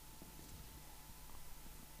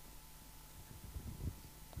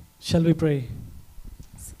Shall we pray?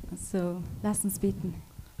 So, lass uns beten.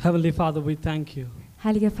 Heavenly Father, we thank you.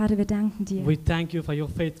 Heiliger Vater, wir danken dir. We thank you for your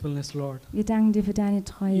faithfulness, Lord. Wir danken dir für deine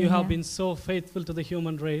Treue, You have Herr. been so faithful to the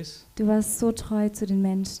human race. Du warst so treu zu den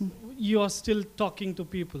Menschen. You are still talking to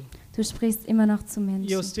people. Du sprichst immer noch zu You're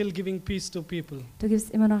Menschen. still giving peace to people. Du gibst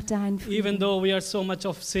immer noch deinen Even Frieden. though we are so much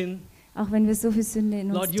of sin, Auch wenn wir so viel Sünde in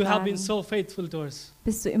uns Lord, you have been tragen, so faithful to us.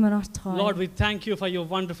 bist du immer noch treu. Lord, we thank you for your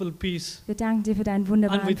wonderful peace. Wir danken dir für deinen And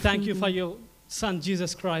wunderbaren we thank you for Frieden. your Son,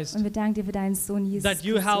 Jesus Christ, Und wir danken dir für deinen Sohn Jesus that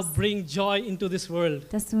you have Christus, bring joy into this world,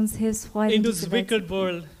 dass du uns hilfst, Freude in into diese this Welt zu wicked bringen,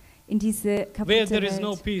 world in diese where kaputte there is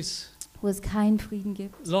no Welt, peace. wo es keinen Frieden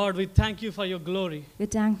gibt. Lord, we thank you for your glory. Wir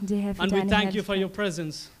danken dir, Herr, für And we deine thank you for your Herrlichkeit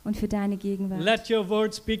presence. und für deine Gegenwart. Let your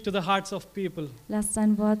word speak to the hearts of people. Lass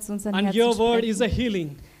dein Wort zu unseren And Herzen your word is a sprechen,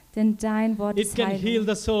 healing. denn dein Wort It ist can heal Heilung.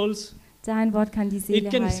 the souls. Dein Wort kann die Seele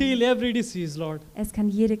It can heal heilen. every disease, Lord. Es kann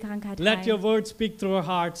jede Krankheit Let your heilen. word speak through our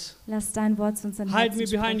hearts. Lass dein Wort zu unseren Hide me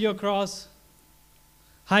Herzen behind sprechen your cross.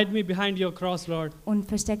 Hide me behind your cross, Lord. und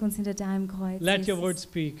versteck uns hinter deinem Kreuz, Let your Jesus. word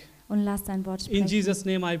speak. Und lass dein Wort In sprechen. Jesus'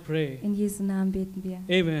 name I pray. In Jesu Namen beten wir.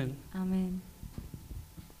 Amen. Amen.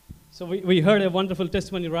 So we heard a wonderful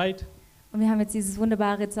testimony, right? Und wir haben jetzt dieses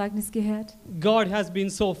wunderbare Zeugnis gehört, God has been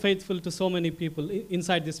so faithful to so many people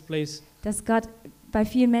inside this place. dass Gott bei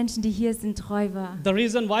vielen Menschen, die hier sind, treu war. The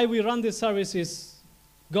reason why we run this service is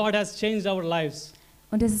God has changed our lives.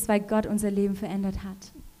 Und das ist, weil Gott unser Leben verändert hat.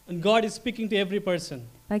 And God is speaking to every person.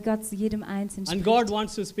 Weil Gott zu jedem Einzelnen And God spricht.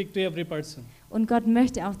 wants to speak to every person. Und Gott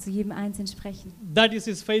möchte auch zu jedem Einzelnen sprechen, That is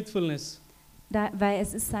His faithfulness. weil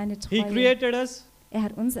es ist seine He Treue. created us Er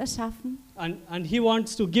hat uns erschaffen and He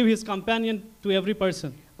wants to give His companion to every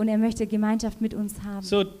person. und er möchte Gemeinschaft mit uns haben.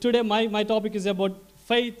 So today my topic is about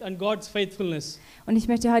faith and God's faithfulness. Und ich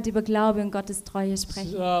möchte heute über Glaube und Gottes Treue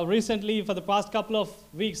sprechen. Recently, for the past couple of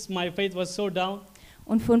weeks, my faith was so down.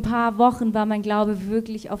 Und vor ein paar Wochen war mein Glaube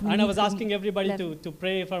wirklich auf einem And I was niedrigen asking everybody Level. to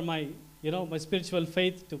pray for my spiritual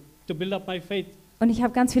faith, to build up my faith. Und ich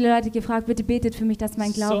habe ganz viele Leute gefragt, bitte betet für mich, dass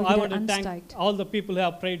mein So Glaube I wieder want to thank ansteigt. all the people who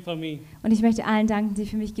have prayed for me. Und ich möchte allen danken, die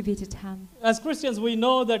für mich gebetet haben. As Christians, we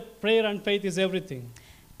know that prayer and faith is everything.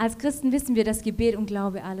 Als Christen wissen wir, dass Gebet und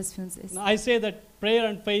Glaube alles für uns ist. Now, I say that prayer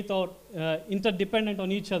and faith are interdependent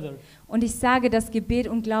on each other. Und ich sage, dass Gebet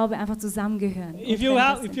und Glaube einfach zusammengehören. If you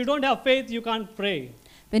don't have faith, you can't pray.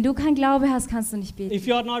 Wenn du keinen Glaube hast, kannst du nicht beten. If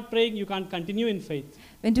you are not praying, you can't continue in faith.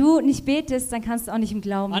 Wenn du nicht betest, dann kannst du auch nicht im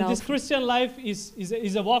Glauben And this laufen. Christian life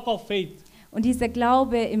is a walk of faith, Und dieser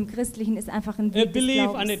Glaube im Christlichen ist einfach ein a Weg des belief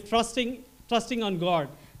and a Glaubens. trusting on God.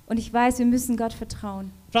 Und ich weiß, wir müssen Gott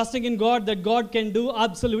vertrauen. Trusting in God that God can do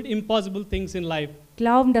absolute impossible things in life.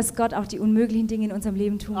 Glauben, dass Gott auch die unmöglichen Dinge in unserem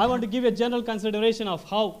Leben tun I want to kann. give a general consideration of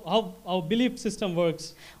how our belief system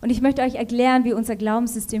works. Und ich möchte euch erklären, wie unser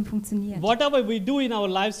Glaubenssystem funktioniert. Whatever we do in our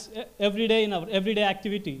lives every day, in our everyday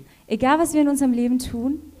activity, Egal, was wir in unserem Leben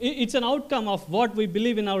tun, it's an outcome of what we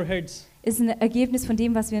believe in our heads, ist ein Ergebnis von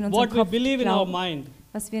dem, was wir in unserem what we Kopf believe in our glauben, mind.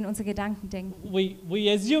 was wir in unsere Gedanken denken.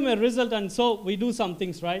 We assume a result and so we do some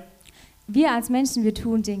things, right? Wir als Menschen, wir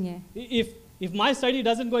tun Dinge. If my study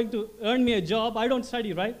doesn't going to earn me a job, I don't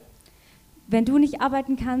study, right? Wenn du nicht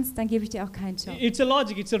arbeiten kannst, dann gebe ich dir auch keinen Job. It's a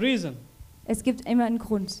logic, it's a reason. Es gibt immer einen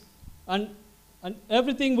Grund. And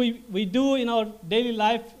everything we do in our daily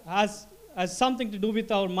life has something to do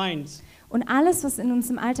with our minds. Und alles, was in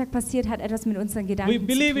unserem Alltag passiert, hat etwas mit unseren We Gedanken zu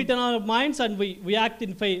believe it tun. in our minds and we act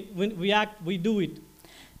in faith. When we do it.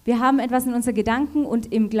 Wir haben etwas in unseren Gedanken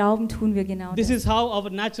und im Glauben tun wir genau This das. is how our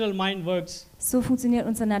natural mind works. So funktioniert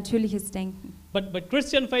unser natürliches Denken. But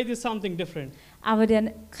Christian faith is something different. Aber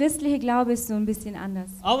der christliche Glaube ist so ein bisschen anders.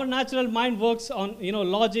 Our natural mind works on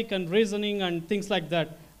logic and reasoning and things like that.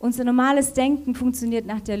 Unser normales Denken funktioniert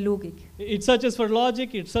nach der Logik. It searches for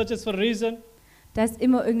logic, it searches for reason, Da ist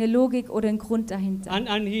immer irgendeine Logik oder ein Grund dahinter.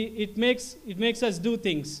 and it makes us do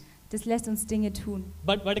things. Das lässt uns Dinge tun.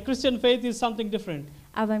 But a Christian faith is something different.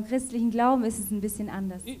 Aber im christlichen Glauben ist es ein bisschen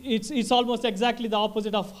anders. It's almost exactly the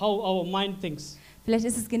opposite of how our mind thinks. Vielleicht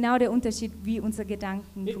ist es genau der Unterschied, wie unsere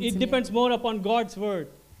Gedanken It funktionieren. depends more upon God's word,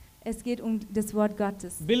 Es geht um das Wort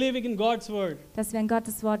Gottes. believing in God's word. Dass wir an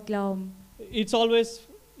Gottes Wort glauben. It's always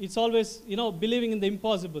believing in the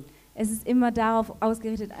impossible. Es ist immer darauf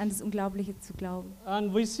ausgerichtet, an das Unglaubliche zu glauben.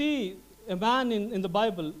 And we see a man in the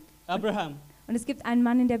Bible, Abraham, Und es gibt einen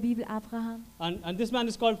Mann in der Bibel, Abraham. and this man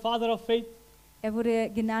is called father of faith. Er wurde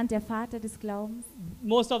genannt der Vater des Glaubens.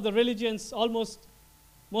 Most of the religions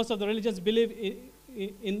believe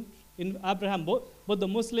in Abraham. Both the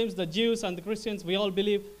Muslims, the Jews, and the Christians, we all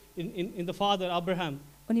believe in the father Abraham.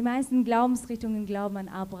 Und die meisten Glaubensrichtungen glauben an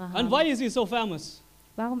Abraham. And why is he so famous?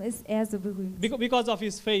 Warum ist er so berühmt? Because of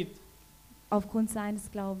his faith. Aufgrund seines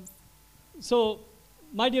Glaubens. So,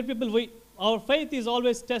 my dear people, our faith is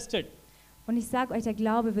always tested. Und ich sage euch, der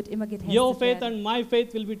Glaube wird immer Your getestet faith werden. and my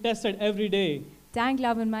faith will be tested every day. Dein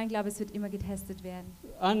Glaube und mein Glaube, es wird immer getestet werden.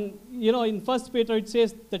 And you know, in 1 Peter it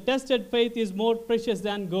says, the tested faith is more precious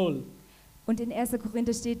than gold. Und in 1.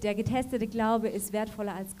 Korinther steht, der getestete Glaube ist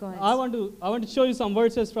wertvoller als Gold. I want to show you some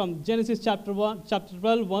verses from Genesis chapter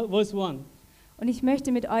 12, verse 1. Und ich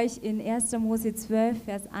möchte mit euch in 1. Mose 12,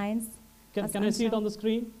 Vers 1 was Can I see it on anschauen. the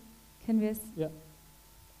screen? Können wir es? Yeah.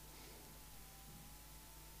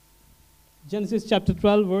 Genesis chapter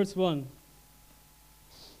 12, verse 1.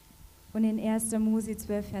 Und in 1. Mose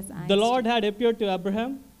 12, Vers 1 The Lord steht, had appeared to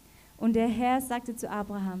Abraham, und der Herr sagte zu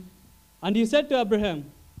Abraham, and he said to Abraham,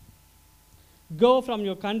 go from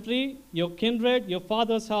your country, your kindred, your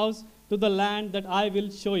father's house, to the land that I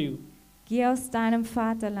will show you. geh aus deinem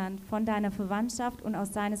Vaterland, von deiner Verwandtschaft und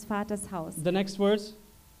aus deines Vaters Haus. The next verse.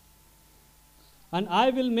 And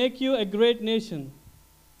I will make you a great nation.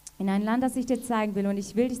 In ein Land, das ich dir zeigen will, und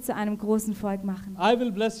ich will dich zu einem großen Volk machen. I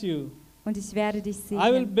will bless you. Und ich werde dich I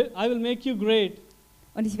will, segnen. I will make you great,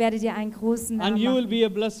 Und ich werde dir einen großen and Namen you will machen. be a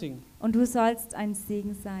blessing. Und du sollst ein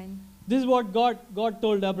Segen sein. This is what God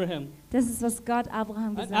told Abraham. Das ist, was Gott Abraham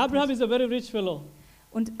And gesagt Abraham hat. is a very rich fellow.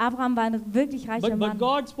 Und Abraham war ein wirklich reicher But Mann.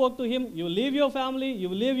 God spoke to him, you leave your family, you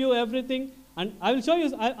leave you everything, and I will show you,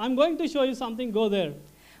 I'm going to show you something, go there.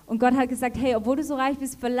 Und Gott hat gesagt, hey, obwohl du so reich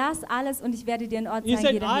bist, verlass alles und ich werde dir einen Ort He zeigen.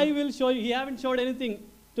 said, Geh I dahin. will show you. He haven't showed anything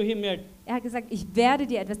to him yet. Er hat gesagt, ich werde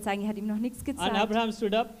dir etwas zeigen. Er hat ihm noch nichts And gezeigt. Abraham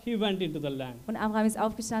stood up, he went into the land. Und Abraham ist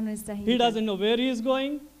aufgestanden und ist dahin He gegangen. doesn't know where he is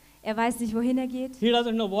going. Er weiß nicht, wohin er geht. He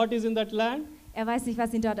doesn't know what is in that land. Er weiß nicht,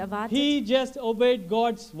 was ihn dort erwartet. He just obeyed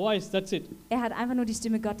God's voice, that's it. Er hat einfach nur die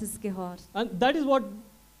Stimme Gottes gehört. And that is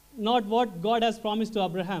not what God has promised to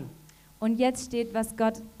Abraham. Und jetzt steht, was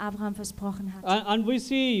Gott Abraham versprochen hat. And we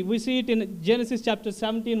see it in Genesis chapter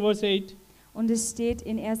 17, verse 8. Und es steht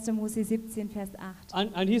in 1. Mose 17, Vers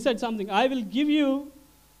 8. And he said something, I will give you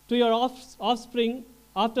to your offspring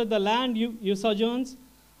after the land you sojourns,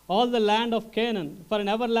 all the land of Canaan, for an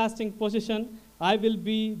everlasting possession. I will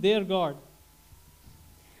be their God.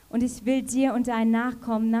 Und ich will dir und deinen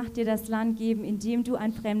Nachkommen nach dir das Land geben, in dem du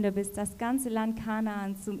ein Fremder bist, das ganze Land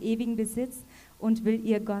Kanaan zum ewigen Besitz, und will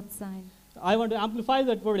ihr Gott sein. I want to amplify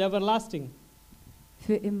that word, everlasting.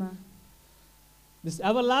 Für immer. This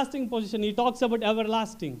everlasting possession, he talks about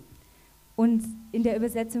everlasting. Und in der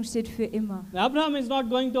Übersetzung steht für immer. Abraham is not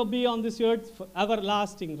going to be on this earth for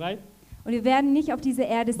everlasting, right? Und wir werden nicht auf dieser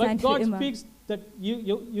Erde sein But für God immer. speaks that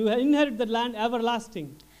you inherit the land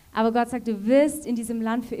everlasting. Aber Gott sagt, du wirst in diesem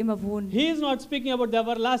Land für immer wohnen. He is not speaking about the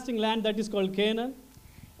everlasting land that is called Canaan.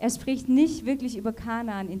 Er spricht nicht wirklich über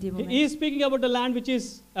Kanaan in dem He Moment, is speaking about the land which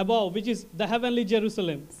is above, which is the heavenly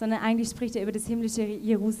Jerusalem. sondern eigentlich spricht er über das himmlische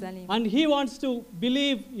Jerusalem. And he wants to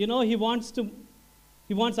believe, he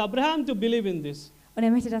wants Abraham to believe in this. Und er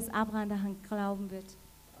möchte, dass Abraham daran glauben wird.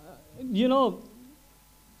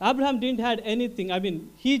 Abraham didn't have anything. I mean,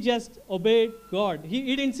 he just obeyed God.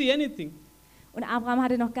 He didn't see anything. Und Abraham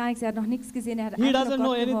hatte noch gar nichts, er hat noch nichts gesehen, er hat He einfach doesn't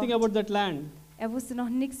nur know Gott anything gehorcht. about that land. Er wusste noch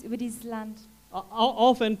nichts über dieses Land.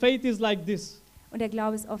 Often faith is like this. Und der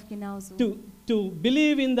Glaube ist oft genauso. To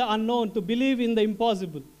believe in the unknown, to believe in the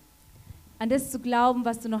impossible. An das zu glauben,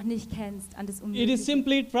 was du noch nicht kennst, an das It is Unmögliche.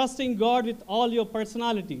 simply trusting God with all your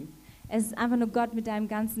personality. Es ist einfach nur Gott mit deinem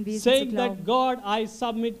ganzen Wesen zu Saying glauben. that, God, I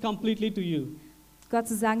submit completely to you. Gott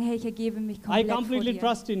zu sagen, hey, ich ergebe mich I komplett vor completely dir.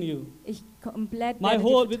 trust in you. Ich komplett With werde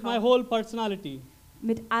dir my vertrauen. whole personality.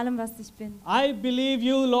 Mit allem, was ich bin. I believe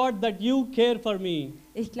you, Lord, that you care for me.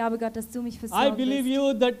 Ich glaube, Gott, dass du mich I versorgen believe wirst.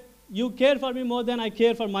 you that you care for me more than I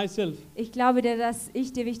care for myself. Ich glaube dir, dass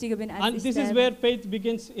ich dir wichtiger bin, als And ich this is selber where faith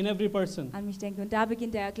begins in every person. an mich denke. Und da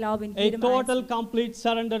beginnt der Glaube in A jedem total, Einzelnen. complete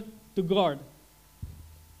surrender to God.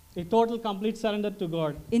 A total, complete surrender to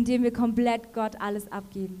God. Indem wir komplett Gott alles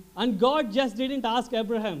abgeben. And God just didn't ask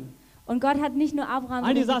Abraham. Und Gott hat nicht nur Abraham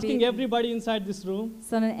And he's darum asking gebeten, everybody inside this room.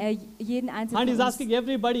 sondern er jeden Einzelnen And he's von uns. asking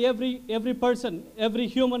everybody, every person, every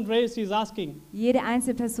human race he's asking. Jede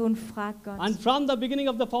einzelne Person fragt Gott. And from the beginning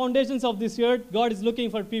of the foundations of this earth, God is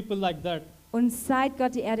looking for people like that. Und seit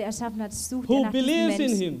Gott die Erde erschaffen hat, sucht er Who nach diesen believes in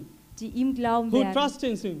Menschen, him, die ihm glauben who werden, trusts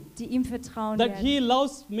in him, die ihm vertrauen that werden, he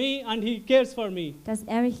loves me and he cares for me, dass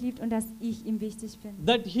er mich liebt und dass ich ihm wichtig bin,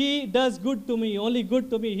 that he does good to me, only good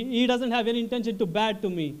to me. He doesn't have any intention to bad to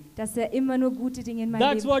me. dass er immer nur gute Dinge in mein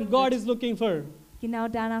That's Leben what bringen God wird. is looking for. Genau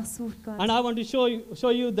danach sucht Gott. And I want to show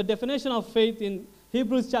you the definition of faith in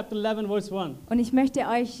Hebrews chapter 11 verse 1. Und ich möchte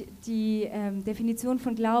euch die Definition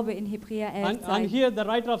von Glaube in Hebräer 11 And zeigen. here the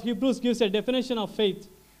writer of Hebrews gives a definition of faith.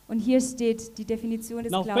 Und hier steht die Definition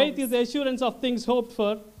des Now faith is Glaubens. the assurance of things hoped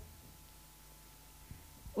for,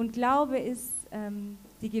 Und Glaube ist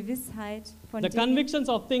die Gewissheit von the Dingen, convictions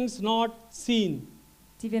of things not seen.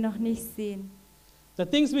 die wir noch nicht sehen. The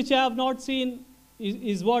things which I have not seen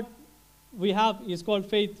is what we have is called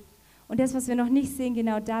faith. Und das, was wir noch nicht sehen,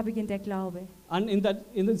 genau da beginnt der Glaube. And in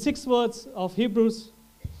the 6 words of Hebrews,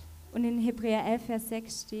 Und in Hebräer 11, Vers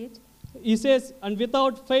 6 steht, he says, and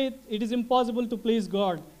without faith it is impossible to please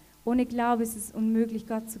God. ohne Glaube ist es unmöglich,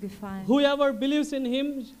 Gott zu gefallen. Whoever believes in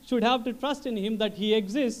him should have to trust in him that he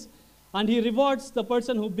exists, and he rewards the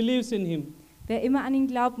person who believes in him. Wer immer an ihn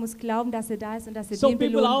glaubt, muss glauben, dass er da ist und dass er So den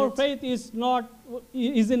people, our belohnt wird. faith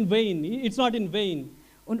is in vain. It's not in vain.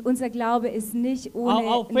 Und unser Glaube ist nicht ohne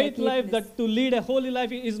Our ein faith life, Ergebnis. that to lead a holy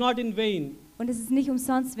life, is not in vain. Und es ist nicht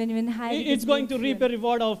umsonst, wenn wir ein heiliges It's going to Leben reap a führen,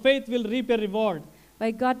 reward. Our faith will reap a reward.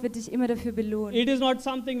 weil Gott wird dich immer dafür belohnen. It is not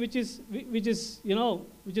something which is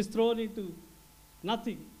thrown into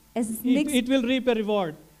nothing. Es ist nichts, It will reap a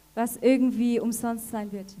reward, was irgendwie umsonst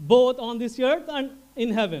sein wird. both on this earth and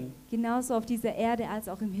in heaven. Genauso auf dieser Erde als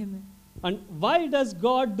auch im Himmel. And why does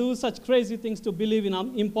God do such crazy things to believe in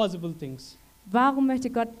impossible things? Warum möchte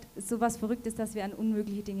Gott so was Verrücktes, dass wir an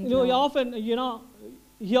unmögliche Dinge He glauben?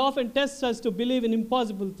 often tests us to believe in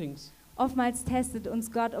impossible things. Oftmals testet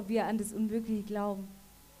uns Gott, ob wir an das Unmögliche glauben.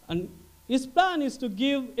 And his plan is to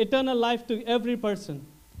give eternal life to every person.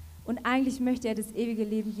 Und eigentlich möchte er das ewige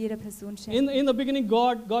Leben jeder Person schenken. In the beginning,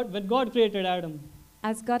 when God created Adam,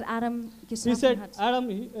 Als Gott Adam he geschaffen said, hat, Adam,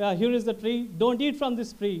 here is the tree. Don't eat from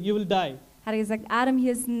this tree. You will die. hat er gesagt, Adam,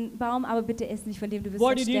 hier ist ein Baum, aber bitte ess nicht von dem, du wirst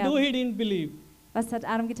What jetzt did he do? sterben. He didn't believe. Was hat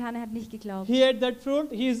Adam getan? Er hat nicht geglaubt. He ate that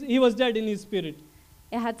fruit. He was dead in his spirit.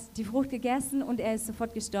 Er hat die Frucht gegessen und er ist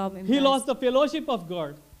sofort gestorben im He lost Geist. the fellowship of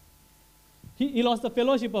God. He lost the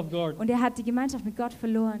fellowship of God. Und er hat die Gemeinschaft mit Gott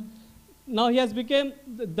verloren. Now he has become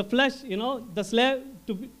the flesh, the slave.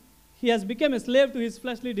 He has become a slave to his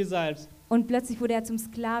fleshly desires. Und plötzlich wurde er zum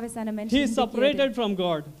Sklave seiner He is menschlichen separated Begierde. from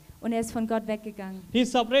God. Und er ist von Gott weggegangen. He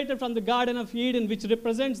is separated from the Garden of Eden, which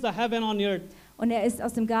represents the heaven on earth. Und er ist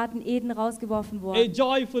aus dem Garten Eden rausgeworfen A worden.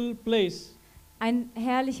 joyful place. Ein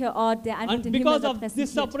herrlicher Ort, der einfach And den Himmel because of this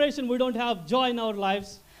repräsentiert. separation, we don't have joy in our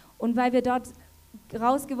lives. Und weil wir dort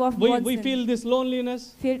rausgeworfen We worden feel sind, this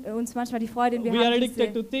loneliness. fehlt uns manchmal die Freude und wir We are haben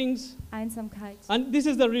addicted to diese things. Einsamkeit. And this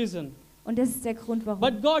is the reason. Und das ist der Grund, warum.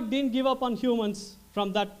 But God didn't give up on humans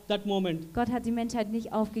from that moment. Gott hat die Menschheit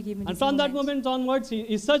nicht aufgegeben in And diesem from that Moment. moment onwards, he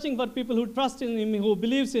is searching for people who trust in him, who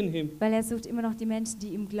believes in him, Weil er sucht immer noch die Menschen, die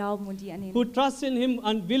ihm glauben und die an who ihn, trust in him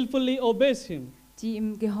and willfully obeys him. die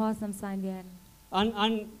ihm gehorsam sein werden.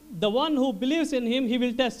 And the one who believes in him, he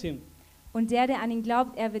will test him. Und der an ihn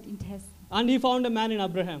glaubt, er wird ihn testen. And he found a man in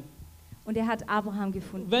Abraham. Und er hat Abraham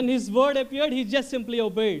gefunden. When his word appeared, he just simply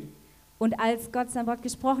obeyed. Und als Gott sein Wort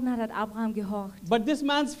gesprochen hat, hat Abraham gehorcht. But this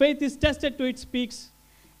man's faith is tested to its peaks.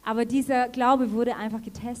 Aber dieser Glaube wurde einfach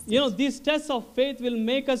getestet. These tests of faith will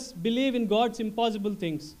make us believe in God's impossible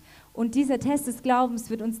things. Und dieser Test des Glaubens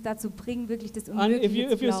wird uns dazu bringen, wirklich das And Unmögliche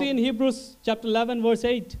zu if you see in glauben. Hebrews chapter 11, verse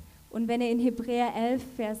 8, Und wenn ihr in Hebräer 11,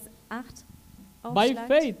 Vers 8 by aufschlagt,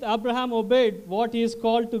 faith Abraham obeyed what he is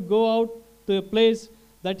called to go out to a place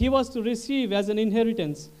that he was to receive as an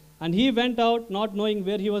inheritance. And he went out not knowing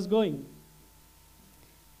where he was going.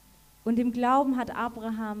 und im Glauben hat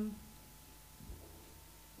Abraham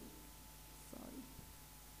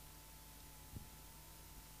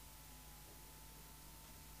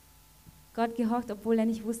Gott gehorcht, obwohl er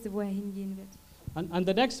nicht wusste, wo er hingehen wird. And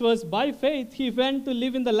the next verse, by faith he went to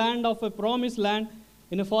live in the land of a promised land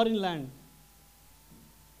in a foreign land.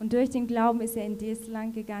 Und durch den Glauben ist er in das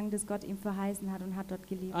Land gegangen, das Gott ihm verheißen hat und hat dort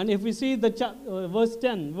gelebt. And if we see the verse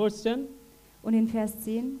 10, Und in Vers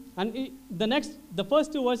 10, and the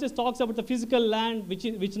first 2 verses talks about the physical land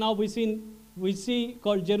which now we see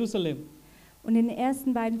called Jerusalem. und in den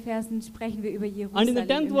ersten beiden Versen sprechen wir über And in the Jerusalem.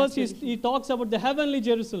 10th im verse Natürlichen. he talks about the heavenly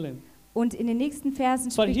Jerusalem. Und in den nächsten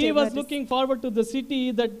Versen For spricht he er über was das, looking forward to the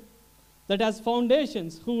city that has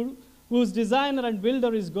foundations, whose designer and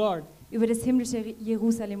builder is God. über das himmlische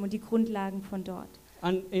Jerusalem und die Grundlagen von dort.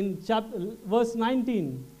 And in verse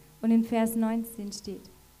 19, Und in Vers 19 steht,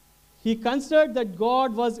 he considered that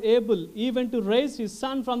God was able even to raise his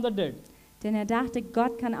son from the dead. denn er dachte,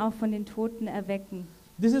 Gott kann auch von den Toten erwecken.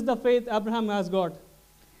 This is the faith Abraham has got.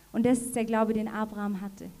 Und das ist der Glaube, den Abraham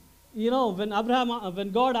hatte.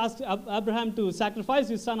 When God asked Abraham to sacrifice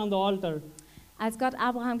his son on the altar, Als Gott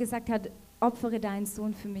Abraham gesagt hat, opfere deinen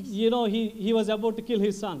Sohn für mich, he was about to kill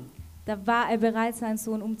his son. da war er bereit, seinen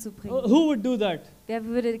Sohn umzubringen. Who would do that? Wer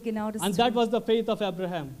würde genau das And that tun? was the faith of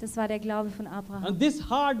Abraham. Das war der Glaube von Abraham. And this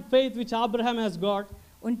hard faith which Abraham has got,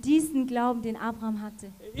 Und diesen Glauben, den Abraham hatte,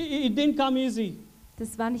 it didn't come easy.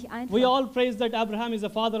 das war nicht einfach. We all praise that Abraham is a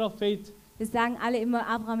father of faith Wir sagen alle immer,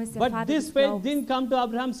 Abraham ist der But Vater this des faith Glaubens. didn't come to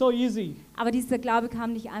Abraham so easy. Aber dieser Glaube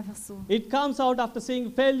kam nicht einfach so. It comes out after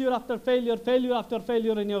seeing failure after failure, failure after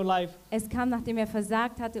failure in your life. Es kam, nachdem er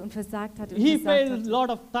versagt hatte und versagt hatte und He versagt failed a hatte. lot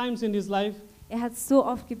of times in his life. Er hat so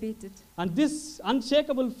oft gebetet. And this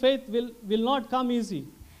unshakable faith will not come easy.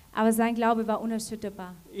 Aber sein Glaube war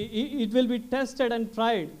unerschütterbar. It will be tested and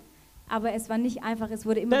tried. Aber es war nicht einfach, es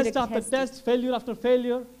wurde immer Test wieder after getestet. test, failure after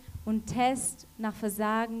failure. Und Test nach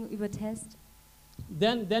Versagen über Test.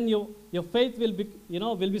 Then your faith will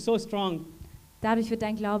be so strong. Dadurch wird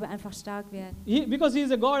dein Glaube einfach stark werden. Because he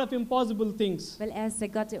is a God of impossible things, Weil er ist der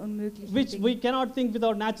Gott der unmöglichen which we Dinge. cannot think with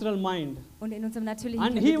our natural mind. Und in unserem natürlichen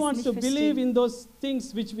And können he wir das wants nicht to believe verstehen. in those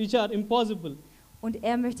things which are impossible, Und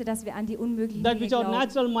er möchte, dass wir an die unmöglichen that Dinge which our glauben.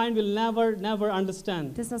 natural mind will never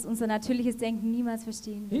understand. Das, was unser natürliches Denken niemals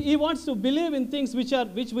verstehen wird. He wants to believe in things which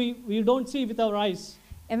we don't see with our eyes.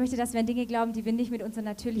 Er möchte, dass wir an Dinge glauben, die wir nicht mit unseren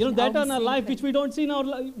natürlichen The Augen eternal life which sehen we können.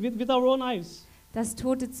 don't see with our own eyes. Das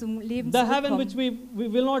Tote zum Leben The heaven which zurückkommen.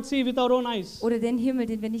 we will not see with our own eyes. Oder den Himmel,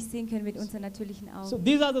 den wir nicht sehen können mit unseren natürlichen So Augen.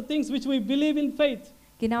 these are the things which we believe in faith,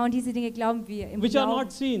 Genau an diese Dinge glauben wir im which are Glauben,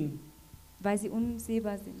 not seen. weil sie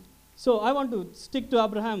unsehbar sind. So I want to stick to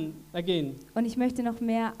Abraham again. Und ich möchte noch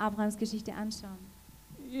mehr Abrahams Geschichte anschauen.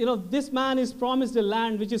 This man is promised a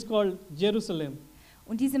land which is called Jerusalem.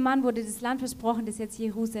 Und diesem Mann wurde das Land versprochen, das jetzt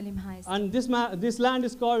Jerusalem heißt. And this land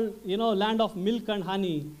is called, land of milk and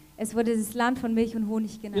honey, Es wurde das Land von Milch und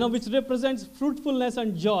Honig genannt. which represents fruitfulness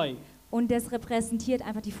and joy. Und das repräsentiert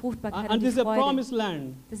einfach die Fruchtbarkeit und And die this is a Freude. promised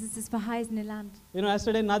land. Das ist das verheißene Land.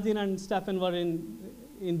 Yesterday Nadine and Stephen were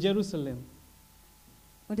in Jerusalem.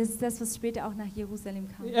 Und das ist das, was später auch nach Jerusalem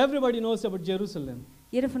kam. Everybody knows about Jerusalem.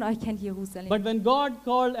 Jeder von euch kennt Jerusalem. But when God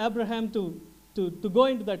called Abraham to go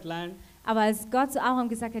into that land, Aber als Gott zu Abraham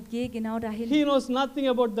gesagt hat, geh genau dahin, he knows nothing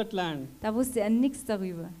about that land. da wusste er nichts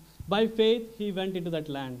darüber. By faith, he went into that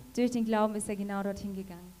land. Durch den Glauben ist er genau dorthin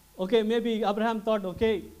gegangen. Okay, maybe Abraham thought,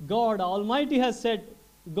 okay, God Almighty has said,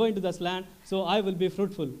 go into this land, so I will be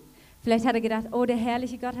fruitful. Vielleicht hat er gedacht, oh, der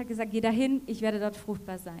herrliche Gott hat gesagt, geh dahin, ich werde dort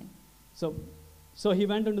fruchtbar sein. So he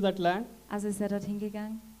went into that land. Also ist er dorthin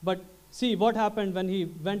gegangen. But see what happened when he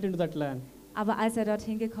went into that land. Aber als er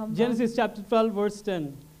dorthin gekommen war, Genesis chapter 12, verse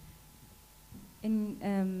 10.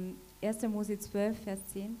 in 1. Mose 12, Vers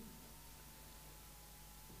 10,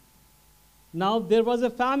 Now there was a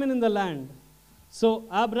famine in the land. So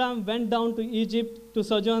Abraham went down to Egypt to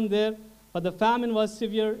sojourn there, but the famine was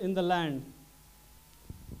severe in the land.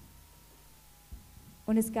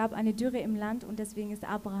 und es gab eine Dürre im Land und deswegen ist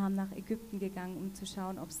Abraham nach Ägypten gegangen, um zu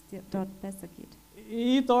schauen, ob es dort besser geht.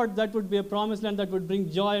 He thought that would be a promised land that would bring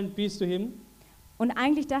joy and peace to him. Und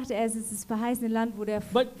eigentlich dachte er, es ist das verheißene Land, wo der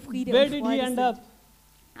But Friede where und did he Freude end sind. up?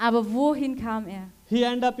 Aber wohin kam er? He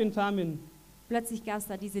ended up in famine. Plötzlich gab es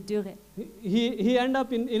da diese Dürre. He ended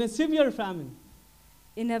up in a severe famine.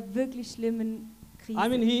 In einer wirklich schlimmen Krise. I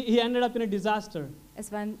mean, he ended up in a disaster.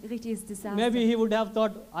 Es war ein richtiges Desaster. Maybe he would have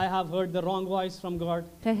thought, I have heard the wrong voice from God.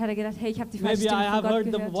 Vielleicht hat er gedacht, hey, ich habe die falsche Maybe I Stimme von have Gott heard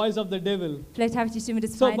the gehört. voice of the devil. Vielleicht habe ich die Stimme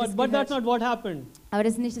des So, Feindes but that's gehört. not what happened. Aber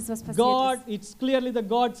das ist nicht das, was passiert God, ist. it's clearly the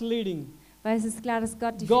God's leading. Weil es ist klar, dass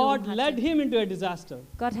Gott die God Führung led hatte. him into a disaster.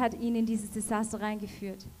 Gott hat ihn in dieses Desaster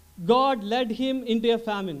reingeführt. God led him into a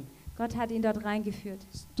famine Gott hat ihn dort reingeführt,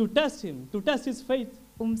 to test his faith.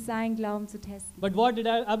 um seinen Glauben zu testen. But what did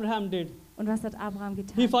Abraham did? Und was hat Abraham He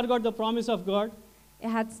getan? forgot the promise of God.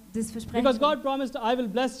 Er hat das Versprechen Because God promised, I will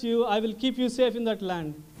bless you, I will keep you safe in that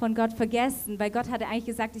land. von Gott vergessen, weil Gott hatte eigentlich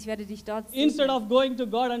gesagt, ich werde dich dort Instead segnen. of going to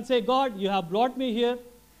God and say, God, you have brought me here.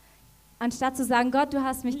 Anstatt zu sagen, Gott, du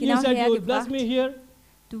hast mich You genau said you will bless hergebracht, me here.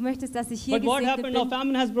 du möchtest, dass ich hier But what gesegnet happened? Now bin.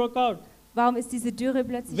 famine has broke out. Warum ist diese Dürre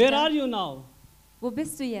plötzlich Where da? are you now? Wo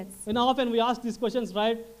bist du jetzt? Often we ask these questions,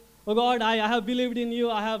 right? Oh God, I have believed in you.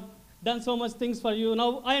 I have done so much things for you.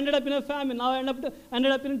 Now I ended up in a famine. Now I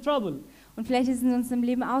ended up in trouble. Und vielleicht ist es in unserem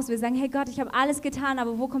Leben aus. Wir sagen, hey Gott, ich habe alles getan,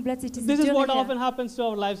 aber wo kommt plötzlich diese This is what Dürre often her? happens to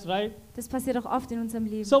our lives, right? Das passiert auch oft in unserem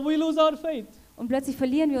Leben. So we lose our faith. Und plötzlich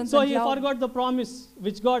verlieren wir So unseren he Glauben. forgot the promise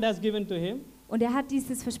which God has given to him. Und er hat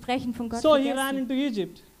dieses Versprechen von Gott So he ran vergessen. into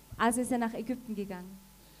Egypt. Also ist er nach Ägypten gegangen.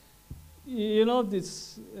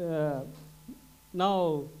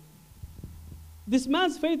 Now, this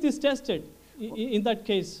man's faith is tested in that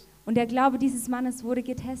case. Und der Glaube dieses Mannes wurde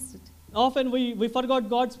getestet. Often we forgot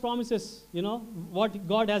God's promises, what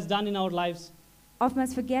God has done in our lives.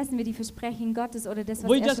 Oftmals vergessen wir die Versprechen Gottes oder das,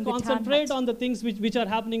 was We er just schon getan concentrate hat. on the things which are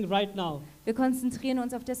happening right now. Wir konzentrieren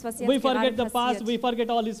uns auf das, was jetzt We gerade forget the past, we passiert. forget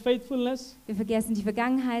all his faithfulness, Wir vergessen die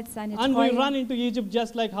Vergangenheit, seine and we run Treue. into Egypt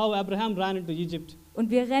just like how Abraham ran into Egypt.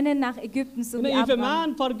 Und wir rennen nach Ägypten, so wie If a Abraham.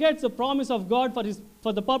 man forgets the promise of God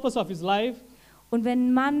for the purpose of his life, Und wenn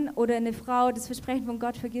ein Mann oder eine Frau das Versprechen von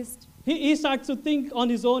Gott vergisst, he starts to think on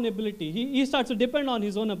his own ability. He starts to depend on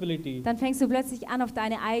his own ability. dann fängst du plötzlich an, auf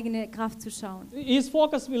deine eigene Kraft zu schauen. His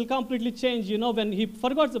focus will completely change. You know, when he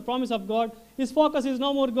forgets the promise of God, his focus is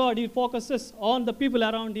no more God. He focuses on the people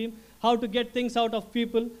around him, how to get things out of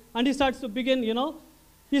people. And he starts to begin, you know,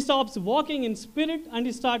 he stops walking in spirit and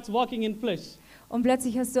he starts walking in flesh. Und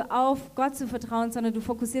plötzlich hörst du auf, Gott zu vertrauen, sondern du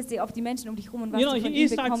fokussierst dich auf die Menschen um dich herum und was You know, du von he ihnen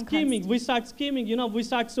starts bekommen scheming. kannst. We start scheming, you know, we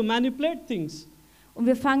start to manipulate things. Und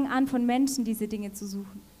wir fangen an, von Menschen diese Dinge zu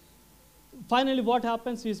suchen. Finally, what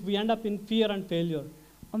happens is we end up in fear and failure.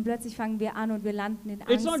 Und plötzlich fangen wir an und wir landen in It's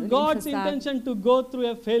Angst not und in God's Versagen. intention to go through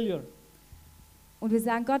a failure. Und wir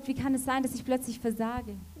sagen, Gott, wie kann es sein, dass ich plötzlich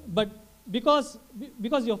versage? But because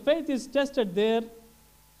your faith is tested there,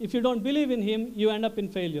 if you don't believe in Him, you end up in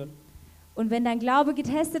failure. Und wenn dein Glaube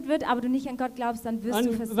getestet wird, aber du nicht an Gott glaubst, dann wirst du And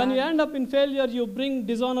when versagen. you end up in failure, you bring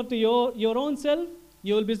dishonor to your own self.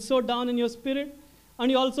 You will be so down in your spirit. And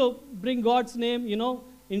you also bring God's name, you know,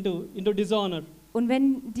 into dishonor. Und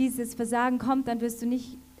wenn dieses Versagen kommt, dann wirst du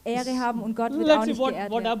nicht Ehre haben und Gott wird Let's auch see nicht what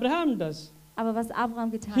geehrt werden. Abraham does. Aber was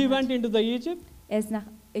Abraham getan He went hat, into the Egypt, er ist nach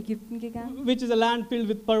Ägypten gegangen. which is a land filled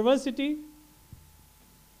with perversity.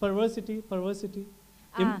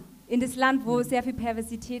 In das Land, wo sehr viel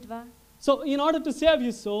Perversität war. So in order to save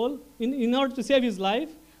his soul, in order to save his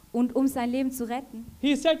life, Und um sein Leben zu retten,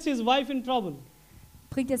 he sets his wife in trouble.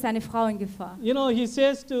 bringt er seine Frau in Gefahr. You know, he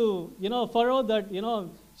says to, Pharaoh that,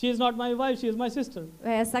 she is not my wife, she is my sister.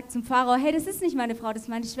 Weil er sagt zum Pharao, hey, das ist nicht meine Frau, das ist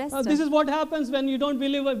meine Schwester. This is what happens when you don't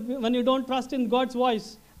believe, when you don't trust in God's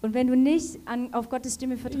voice. Und wenn du nicht auf Gottes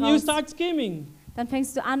Stimme You vertraust, start scheming. dann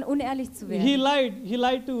fängst du an, unehrlich zu He werden.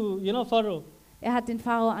 lied to, Pharaoh. Er hat den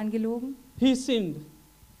Pharao angelogen He sinned.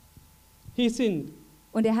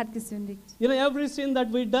 und er hat gesündigt. Every sin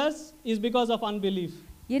that we does is because of unbelief.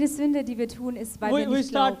 Jede Sünde, die wir tun, ist, weil wir We nicht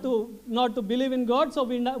start glauben. not to believe in God, so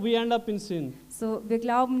we end up in sin. So, wir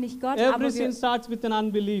glauben nicht Gott, aber Every sin wir starts with an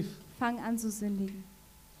unbelief. fangen an zu sündigen.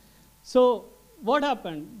 So what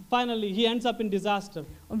happened? Finally, he ends up in disaster.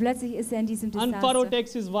 Und plötzlich ist er in diesem And Pharaoh Desaster.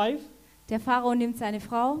 takes his wife. Der Pharao nimmt seine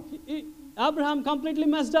Frau Abraham completely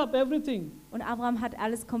messed up everything. und Abraham hat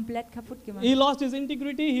alles komplett kaputt gemacht. He lost his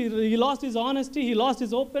integrity, he lost his honesty, he lost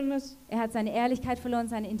his openness. Er hat seine Ehrlichkeit verloren,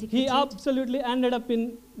 seine He Integrität. absolutely ended up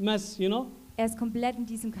in mess, Er ist komplett in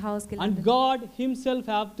diesem Chaos And gelandet. God himself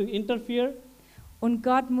had to interfere Und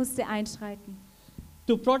Gott musste einschreiten,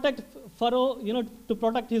 to protect Pharaoh, to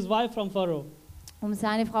protect his wife from Pharaoh um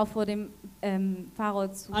seine Frau vor dem Pharao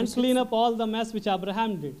zu and clean beschützen. up all the mess which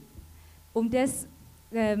Abraham did. Um das,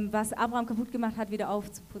 was Abraham kaputt gemacht hat, wieder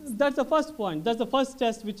aufzuputzen. That's the first point. That's the first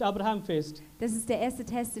test which Abraham faced. Das ist der erste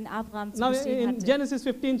Test, den Abraham zu Now bestehen in hatte. Genesis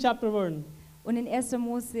 15 chapter 1, Und in 1.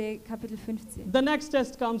 Mose Kapitel 15 the next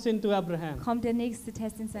test comes into Abraham. kommt der nächste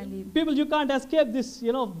Test in sein Leben. People, you can't escape this,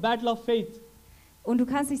 battle of faith. Und du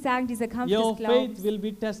kannst nicht sagen, dieser Kampf Your des faith Glaubens. will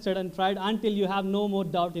be tested and tried until you have no more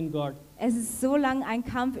doubt in God. Es ist so lang ein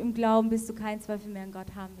Kampf im Glauben, bis du keinen Zweifel mehr an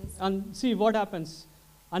Gott haben wirst. And see what happens.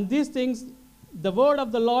 And these things, the word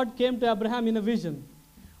of the Lord came to Abraham in a vision.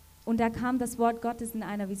 Und da kam das Wort Gottes in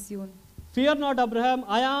einer Vision. Fear not, Abraham,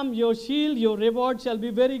 I am your shield, your reward shall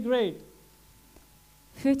be very great.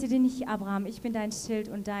 Fürchte dich nicht, Abraham, ich bin dein Schild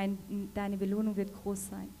und deine Belohnung wird groß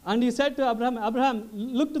sein. And he said to Abraham, Abraham,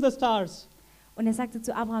 look to the stars. Und er sagte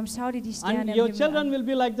zu Abraham, schau dir die Sterne And im your Himmel children an. will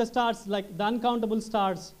be like the stars, like the uncountable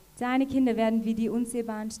stars. Deine Kinder werden wie die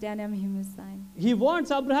unzählbaren Sterne am Himmel sein. He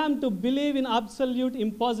wants Abraham to believe in absolute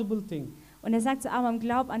impossible thing. Und er sagt zu Abraham,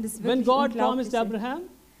 glaub an das When wirklich God promised Unglaubliche. Abraham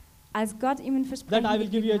Als Gott ihm ein that Versprechen I will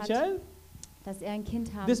give you a gegeben hat, child, dass er ein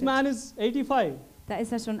Kind haben this wird, man is 85. da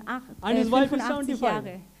ist er schon And his wife is 85 75.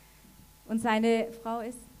 Jahre. Und seine Frau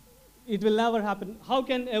ist, It will never happen. How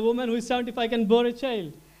can a woman who is 75 can bear a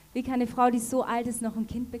child? wie kann eine Frau, die so alt ist, noch ein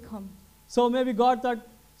Kind bekommen? So maybe God thought,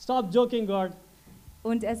 stop joking, God.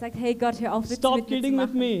 Und er sagt, hey Gott, hör auf, Witze Stop mit mir zu kidding with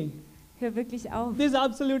machen. me. Hör wirklich auf. This is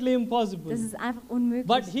absolutely impossible. Das ist einfach unmöglich.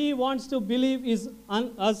 But he wants to believe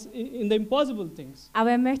us in the impossible things.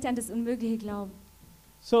 Aber er möchte an das Unmögliche glauben.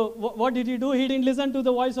 So what did he do? He didn't listen to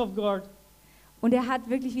the voice of God. Und er hat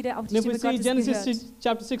wirklich wieder auf die And if we Stimme see Gottes Genesis gehört.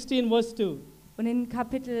 chapter 16, verse 2. Und in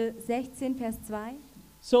Kapitel 16, Vers 2,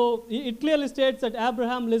 So it clearly states that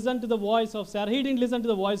Abraham listened to the voice of Sarah. He didn't listen to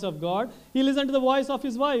the voice of God. He listened to the voice of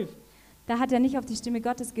his wife. da hat er nicht auf die Stimme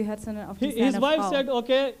Gottes gehört, sondern auf die His seiner wife Frau. said,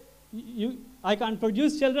 okay, I can't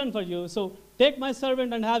produce children for you, so take my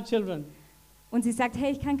servant and have children. Und sie sagt,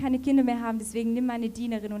 hey, ich kann keine Kinder mehr haben, deswegen nimm meine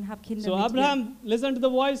Dienerin und hab Kinder So mit ihr. Abraham listened to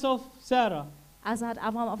the voice of Sarah. Also hat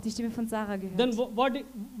Abraham auf die Stimme von Sarah gehört. Then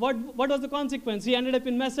what was the consequence? He ended up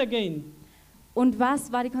in mess again. Und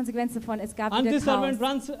was war die Konsequenz davon? Es gab And wieder this servant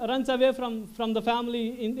Chaos. runs away from the family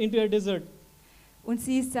into a desert. Und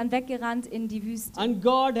sie ist dann weggerannt in die Wüste. And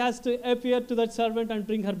God has to appear to that servant and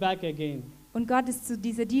bring her back again. Und Gott ist zu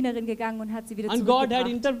dieser Dienerin gegangen und hat sie wieder And God had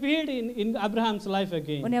zurückgebracht. interfered in Abraham's life Und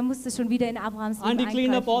again. er musste schon wieder in Abrahams And Leben he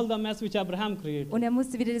cleaned up all eingreifen. the mess which Abraham created. Und er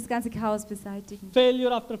musste wieder das ganze Chaos beseitigen.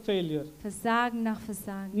 Failure after failure. Versagen nach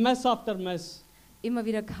Versagen. Mess after mess. Immer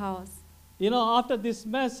wieder Chaos. You know, after this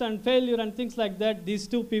mess and failure and things like that, these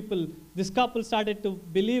two people, this couple started to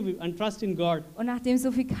believe and trust in God. Und nachdem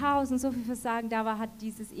so viel Chaos und so viel Versagen da war, hat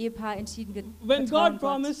dieses Ehepaar entschieden, When vertrauen God Gott.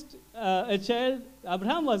 promised a child,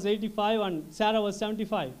 Abraham was 85 and Sarah was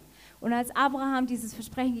 75. Und als Abraham dieses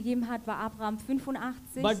Versprechen gegeben hat, war Abraham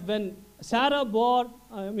 85. But when Sarah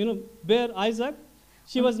bare Isaac,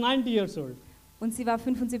 she was 90 years old. Und sie war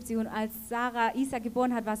 75 und als Sarah Isaac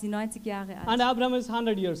geboren hat, war sie 90 Jahre alt. And Abraham is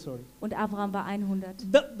 100 years old. Und Abraham war 100.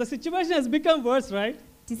 The situation has become worse, right?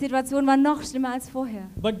 Die Situation war noch schlimmer als vorher.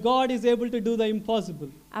 But God is able to do the impossible.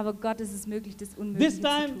 Aber Gott ist es möglich, das Unmögliche This zu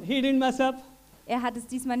time, tun. he didn't mess up. Er hat es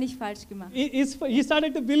diesmal nicht falsch gemacht. He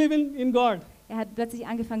started to believe in God. Er hat plötzlich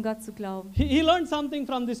angefangen, Gott zu glauben. He learned something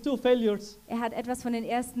from these two failures, Er hat etwas von den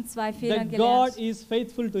ersten 2 Fehlern that God gelernt, is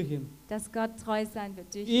faithful to him. dass Gott treu sein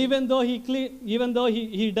wird durch ihn. Even though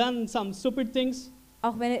he done some stupid things,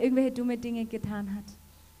 Auch wenn er irgendwelche dumme Dinge getan hat.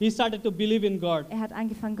 he started to believe in God. Er hat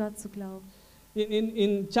angefangen, Gott zu glauben.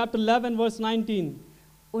 In chapter 11, verse 19,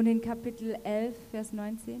 Und in Kapitel 11, Vers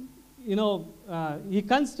 19, he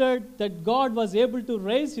considered that God was able to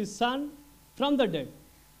raise his son from the dead.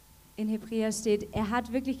 in Hebräer steht, er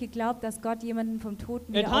hat wirklich geglaubt, dass Gott jemanden vom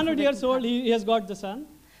Toten At wieder 100 years auferwecken old, kann. he has got the son.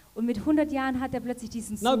 Und mit 100 Jahren hat er plötzlich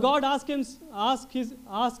diesen Now Sohn. God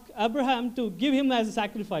asked Abraham to give him as a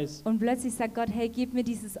sacrifice. Und plötzlich sagt Gott, hey, gib mir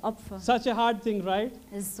dieses Opfer. Such a hard thing, right?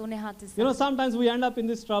 Das ist so eine harte You know, Sache. sometimes we end up in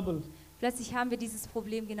this trouble. Plötzlich haben wir dieses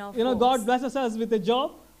Problem genau You know, vor God uns. blesses us with a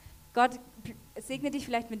job, Gott segne dich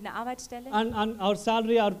vielleicht mit einer Arbeitsstelle and our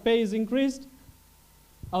salary, our pay is increased.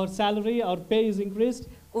 Our salary, our pay is increased.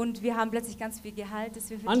 und wir haben plötzlich ganz viel Gehalt, das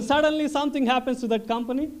wir And verdienen. suddenly something happens to that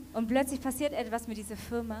company, Und plötzlich passiert etwas mit dieser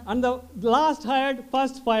Firma and the last hired,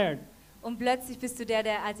 first fired. und plötzlich bist du der,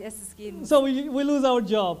 der als erstes gehen muss. So we lose our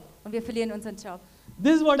job. Und wir verlieren unseren Job.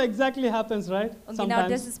 This is what exactly happens, right? Und genau das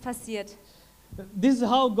Sometimes. ist passiert. This is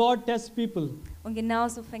how God tests people. Und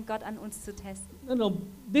genauso fängt Gott an, uns zu testen.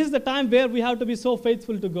 This is the time where we have to be so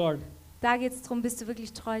faithful to God. Da geht es darum, bist du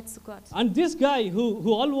wirklich treu zu Gott. And this guy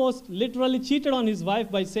who almost literally cheated on his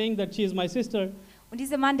wife by saying that she is my sister, Und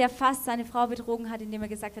dieser Mann, der fast seine Frau betrogen hat, indem er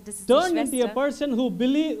gesagt hat, das ist die turned into a Schwester, person who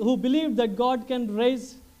believed that God can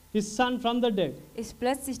raise his son from the dead. ist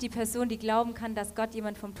plötzlich die Person, die glauben kann, dass Gott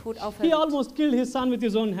jemand vom Tod He auferweckt. almost killed his son with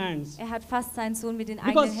his own hands. Er hat fast seinen Sohn mit den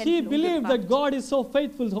Because eigenen he Händen believed that umgebracht. God is so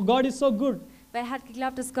faithful, so God is so good. Weil er hat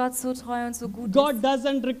geglaubt, dass Gott so treu und so gut God ist.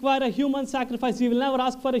 doesn't require a human sacrifice. He will never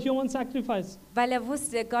ask for a human sacrifice. Weil er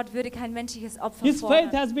wusste, Gott würde kein menschliches Opfer His faith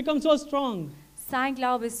fordern. has become so strong. Sein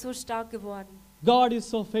Glaube ist so stark geworden, God is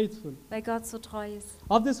so faithful. weil Gott so treu ist.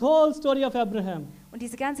 Of this whole story of Abraham, Und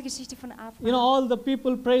diese ganze Geschichte von Abraham, you know, all the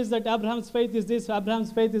people praise that Abraham's faith is this,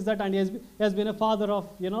 Abraham's faith is that, and he has been a father of,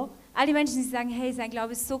 all die Menschen, die sagen, hey, sein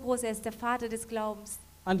Glaube ist so groß, er ist der Vater des Glaubens.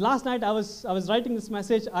 And last night I was writing this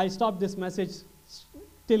message. I stopped this message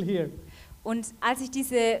till here. Und als ich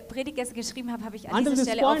diese Predigt gestern geschrieben habe, habe ich an Until dieser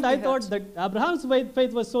this Stelle point, I thought aufgehört. that Abraham's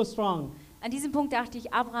faith was so strong. An diesem Punkt dachte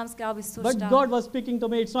ich, Abrahams Glaube ist so But stark. God was speaking to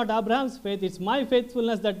me. It's not Abraham's faith. It's my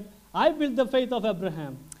faithfulness that I built the faith of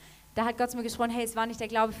Abraham. Da hat Gott zu mir gesprochen, hey, es war nicht der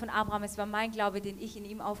Glaube von Abraham, es war mein Glaube, den ich in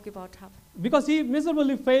ihm aufgebaut habe. Because he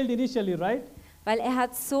miserably failed initially, right? Weil er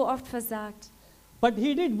hat so oft versagt. But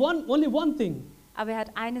he did only one thing. Aber er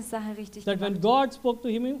hat eine Sache richtig That when gemacht. God spoke to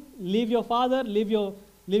him, leave your father, leave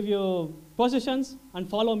your possessions, and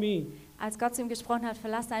follow me. Als Gott zu ihm gesprochen hat,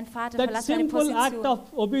 verlass deinen Vater, That verlass deine simple act Position. of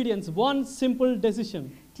obedience, one simple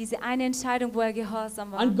decision. Diese eine Entscheidung, wo er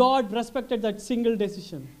gehorsam war, And God respected that single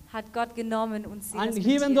decision. hat Gott genommen und sie And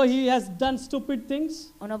even though respektiert. he has done stupid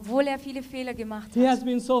things, Und obwohl er viele Fehler gemacht he has hat,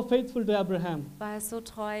 been so faithful to Abraham. war er so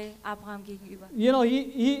treu Abraham gegenüber. You know,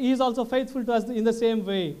 he is also faithful to us in the same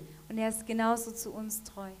way. Und er ist genauso zu uns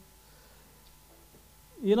treu.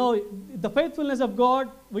 You know, the faithfulness of God,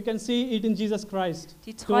 we can see it in Jesus Christ.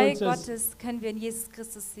 Die Treue towards us. Gottes können wir in Jesus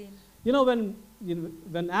Christus sehen. You know,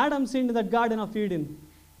 when Adam sinned in that Garden of Eden,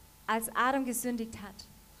 Als Adam gesündigt hat,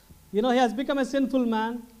 he has become a sinful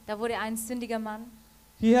man. da wurde er ein sündiger Mann.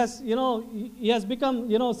 He has become,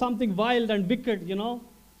 something wild and wicked,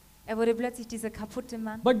 Er Er wurde plötzlich dieser kaputte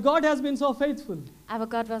Mann. But God has been so faithful. Aber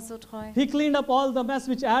Gott war so treu. He cleaned up all the mess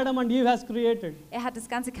which Adam and Eve has created. Er hat das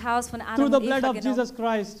ganze Chaos von Through Adam the und blood Eva of genommen. Jesus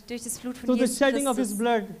Christ. Durch das Blut von Through the Jesus shedding of His Christus.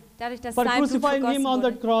 blood. Dadurch, dass For sein Blut crucifying Him vergossen on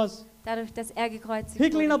that wurde. cross. Dadurch, dass er gekreuzigt He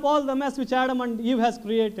cleaned wurde. up all the mess which Adam and Eve has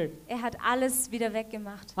created. Er hat alles wieder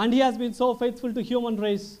weggemacht. And He has been so faithful to human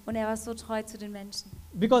race. Und er war so treu zu den Menschen,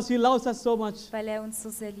 Because He loves us so much. weil er uns so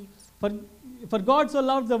sehr liebt. For God so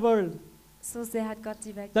loved the world So sehr hat Gott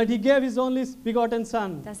die Welt that He gave His only begotten Son.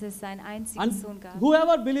 geliebt, dass er seinen einzigen And Sohn gab.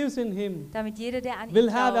 whoever believes in Him Damit jeder, der an ihn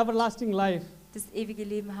will have glaubt, everlasting life. das ewige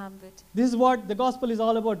Leben haben wird. This is what the gospel is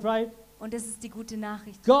all about, right? Und das ist die gute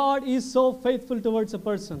Nachricht, God is so faithful towards a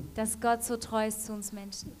person. dass Gott so treu ist zu uns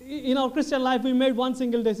Menschen. In our Christian life, we made one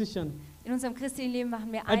single decision. In unserem christlichen Leben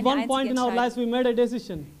machen wir At eine one point einzige in our lives, Entscheidung. we made a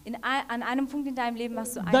decision An einem Punkt in deinem Leben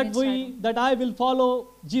machst du eine that Entscheidung, I will follow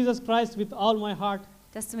Jesus Christ with all my heart.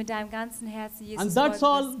 dass du mit deinem ganzen Herzen Jesus And that's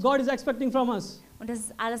folgen all wirst. God is expecting from us. Und das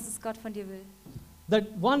ist alles, was Gott von dir will. That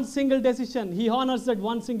one single decision, He honors that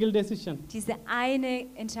one single decision. Diese eine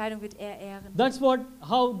Entscheidung wird er ehren. That's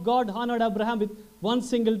how God honored Abraham with one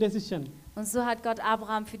single decision. Und so hat Gott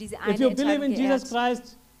Abraham für diese eine If you believe Entscheidung in Jesus geehrt.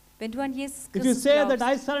 Christ, Wenn du an Jesus if you Christus say that glaubst,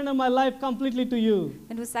 I surrender my life completely to you,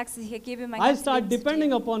 wenn du sagst, ich gebe mein I ganzes start Leben zu depending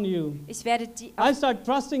dir, upon you, ich werde I start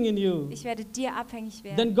trusting in you, dir abhängig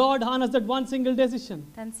werden, then God honors that one single decision.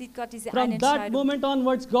 dann sieht Gott diese From eine that Entscheidung. moment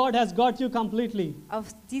onwards, God has got you completely.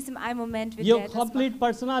 Auf diesem einen Moment wird Your er etwas complete machen.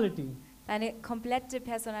 personality, Deine komplette both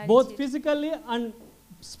Personalität, physically and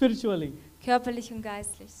spiritually. körperlich und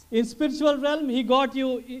geistlich. In spiritual realm, He got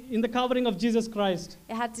you in the covering of Jesus Christ.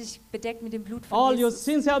 Er hat dich bedeckt mit dem Blut von All your Jesus.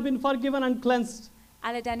 sins have been forgiven and cleansed.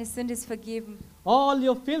 Alle deine Sünde ist vergeben. All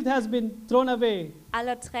your filth has been thrown away.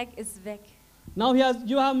 Aller Dreck ist weg. Now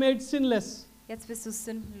you have made sinless. Jetzt bist du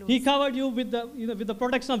sündenlos. He covered you with the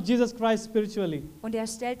protection of Jesus Christ spiritually. Und er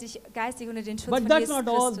stellt dich geistig unter den Schutz But von that's Jesus not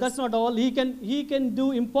all. Christus. That's not all. He can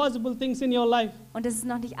do impossible things in your life. Und das ist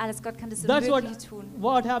noch nicht alles. Gott kann das That's Unmögliche tun.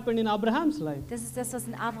 what happened in Abraham's life. Das ist das, was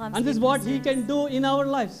in Abrahams And this is Leben what He passiert can ist. do in our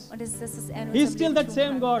lives. Und das ist das, was er in He's unserem still Leben that tun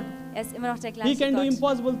same kann. God. Er ist immer noch der He gleiche can do Gott.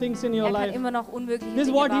 impossible things in your Er kann life. immer noch unmögliche This is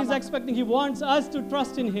Dinge what wahr He's machen, expecting. He wants us to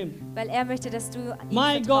trust in Him. weil er möchte, dass du ihm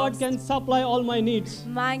My God vertraust. can supply all my needs.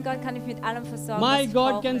 Mein Gott kann mich mit allem versorgen, My was ich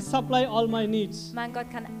God brauche. can supply all my needs. Mein Gott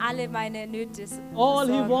kann alle meine Nöte All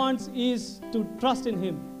He versorgen. wants is to trust in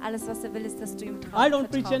Him. Alles, was er will, ist, dass du ihm I don't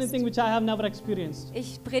preach vertraust. anything which I have never experienced.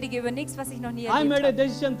 Ich predige über nichts, was ich noch nie I made erlebt a habe.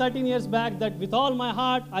 decision 13 years back that with all my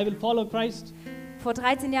heart I will follow Christ. Vor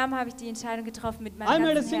 13 Jahren habe ich die Entscheidung getroffen, mit I meinem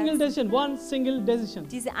made a ganzen single Herzen decision, one single decision.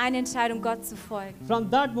 diese eine Entscheidung, Gott zu folgen. From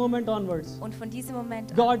that moment onwards, Und von diesem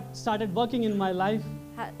Moment an God started working in my life.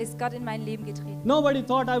 ist Gott in mein Leben getreten. Nobody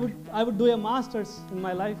thought I would do a master's in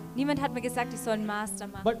my life. Niemand hat mir gesagt, ich soll einen Master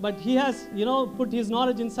machen. But He has, put His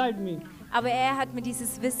knowledge inside me. Aber er hat mir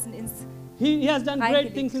dieses Wissen He has done great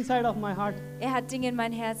Reingelegt. things inside of my heart. er hat Dinge in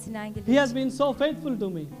mein Herz He hineingelegt. has been so faithful to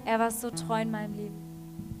me. Er war so treu in meinem Leben.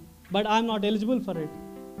 But I'm not eligible for it.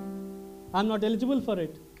 I'm not eligible for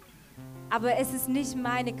it. Aber es ist nicht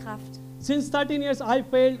meine Kraft. Since 13 years, I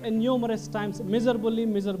failed numerous times, miserably.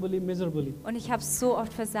 Und ich habe so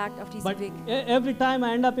oft versagt auf diesem But Weg. every time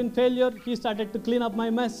I end up in failure, He started to clean up my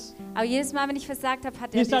mess. Aber jedes Mal, wenn ich versagt habe,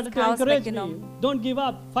 hat He er das started to Chaos encourage me. weggenommen. Don't give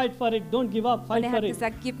up, fight for it. Don't give up, Und fight er for hat it.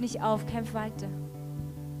 gesagt, gib nicht auf, kämpf weiter.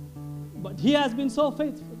 But He has been so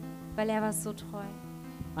faithful. Weil er war so treu.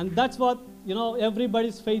 And that's what,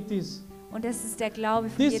 everybody's faith is. Und das ist der Glaube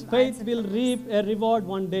von This jedem faith Einzelnen. will von uns. reap a reward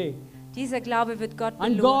one day. Dieser Glaube wird Gott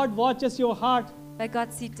And belohnen, God watches your heart. weil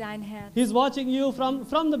Gott sieht dein Herz. He's watching you from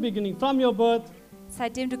the beginning, from your birth.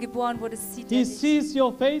 Seitdem du geboren wurdest, sieht He er dich. sees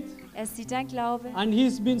your faith. Er sieht dein Glaube And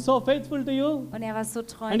He's been so faithful to you. und er war so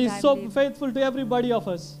treu And in He's so deinem Leben. faithful to everybody of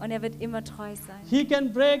us. Und er wird immer treu sein. He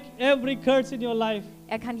can break every curse in your life.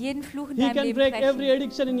 Er kann jeden Fluch in He deinem can Leben break every brechen.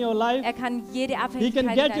 addiction in your life. Er kann jede He Abhängigkeit can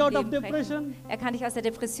in get you deinem out of Leben brechen. depression. Er kann dich aus der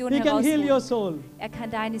Depression He can heal your herausholen. soul. Er kann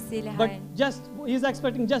deine Seele But heilen. He's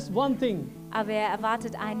expecting just one thing, Aber er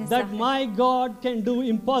erwartet eine that Sache, my God can do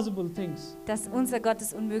impossible things. dass unser Gott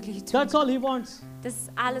das Unmögliche tut. That's all He wants. Das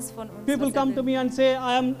ist alles von uns. People was er come to will. me and say,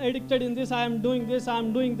 I am addicted in this, I am doing this, I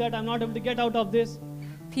am doing that, I'm not able to get out of this.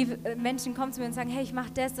 Menschen kommen zu mir und sagen, hey, ich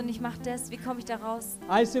mache das und ich mache das. Wie komme ich da raus?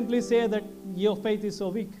 I simply say that your faith is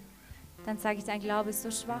so weak. Dann sage ich, dein Glaube ist so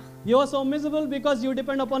schwach. You are so miserable because you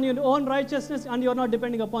depend upon your own righteousness and you are not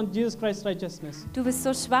depending upon Jesus Christ's righteousness. Du bist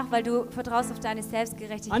so schwach, weil du vertraust auf deine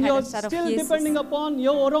Selbstgerechtigkeit And you are anstatt auf still Jesus. depending upon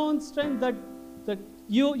your own strength that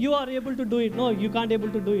you are able to do it. No, you can't able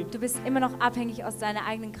to do it. Du bist immer noch abhängig, aus deiner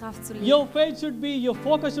eigenen Kraft zu leben. Your faith your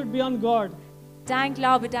focus should be on God. Dein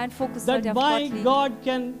Glaube, dein Fokus That sollte auf Gott my liegen. God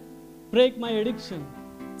can break my addiction.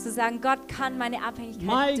 zu sagen, Gott kann meine My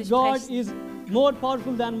Abhängigkeit God durchbrechen. is more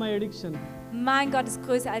powerful than my addiction. Mein Gott ist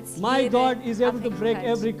größer als My jede God is able to break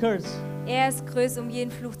Abhängigkeit. every curse. Er ist größer, um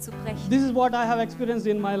jeden Fluch zu brechen. This is what I have experienced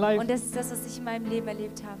in my life. Und das ist das, was ich in meinem Leben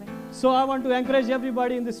erlebt habe. So I want to encourage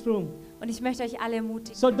everybody in this room. Und ich möchte euch alle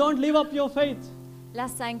ermutigen. So don't leave up your faith.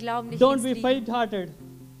 Lasst deinen Glauben nicht Don't ins be Liegen. faint-hearted.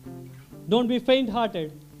 Don't be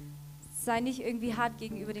faint-hearted. Sei nicht irgendwie hart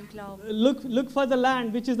gegenüber dem Glauben. Look for the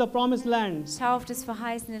land, which is the promised land. Schau auf das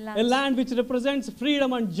verheißene A Land. land which represents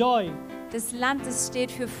freedom and joy. Das Land, das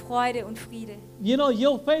steht für Freude und Friede. You know,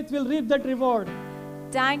 your faith will reap that reward.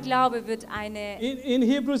 Dein Glaube wird eine In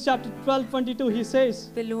Hebrews chapter 12:22, he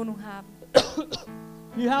says, Belohnung haben.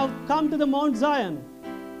 you have come to the Mount Zion.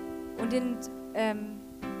 Und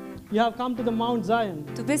You have come to the Mount Zion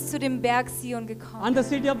du bist zu dem Berg Sion gekommen, and the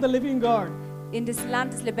city of the living God. in das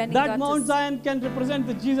Land des lebendigen That Mount Gottes. Zion can represent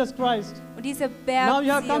the Jesus Christ. Und dieser Now Berg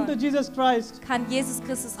you have come to Sion Jesus Christ, kann Jesus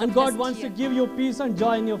Christus and God wants to repräsentieren. give you peace and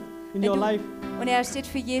joy in your life. Und er steht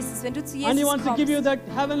für Jesus. Wenn du zu And He Jesus wants to give you kommst,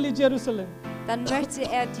 that heavenly Jerusalem dann möchte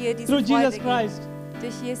er dir diese through Freude Jesus geben. Christ,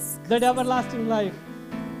 Durch Jesus that Christus, everlasting life.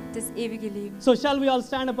 das ewige Leben. So shall we all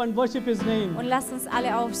stand up and worship His name? Und lasst uns alle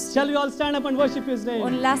Shall aufstehen we all stand up and worship His und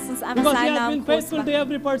name? lasst uns einfach Because He seinen has been Namen groß faithful to machen,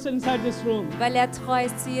 every person inside this room. weil er treu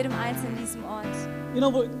ist zu jedem Einzelnen in diesem Ort. You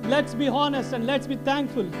know, let's be honest and let's be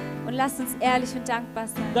thankful Und lasst uns ehrlich und dankbar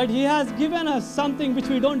sein, that He has given us something which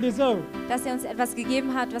we don't deserve. dass er uns etwas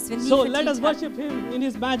gegeben hat, was wir nie So let us verdient worship hatten. Him in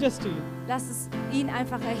His majesty. Lasst uns ihn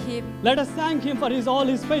einfach erheben. Let us thank Him for all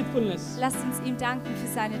His faithfulness. Lasst uns ihm danken für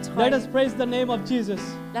seine Let us Treue. praise the name of Jesus.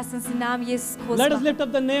 Lasst uns den Namen Jesus groß Let us machen. lift up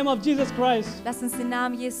the name of Jesus Christ. Lasst uns den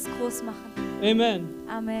Namen Jesus groß machen. Amen.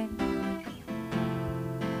 Amen.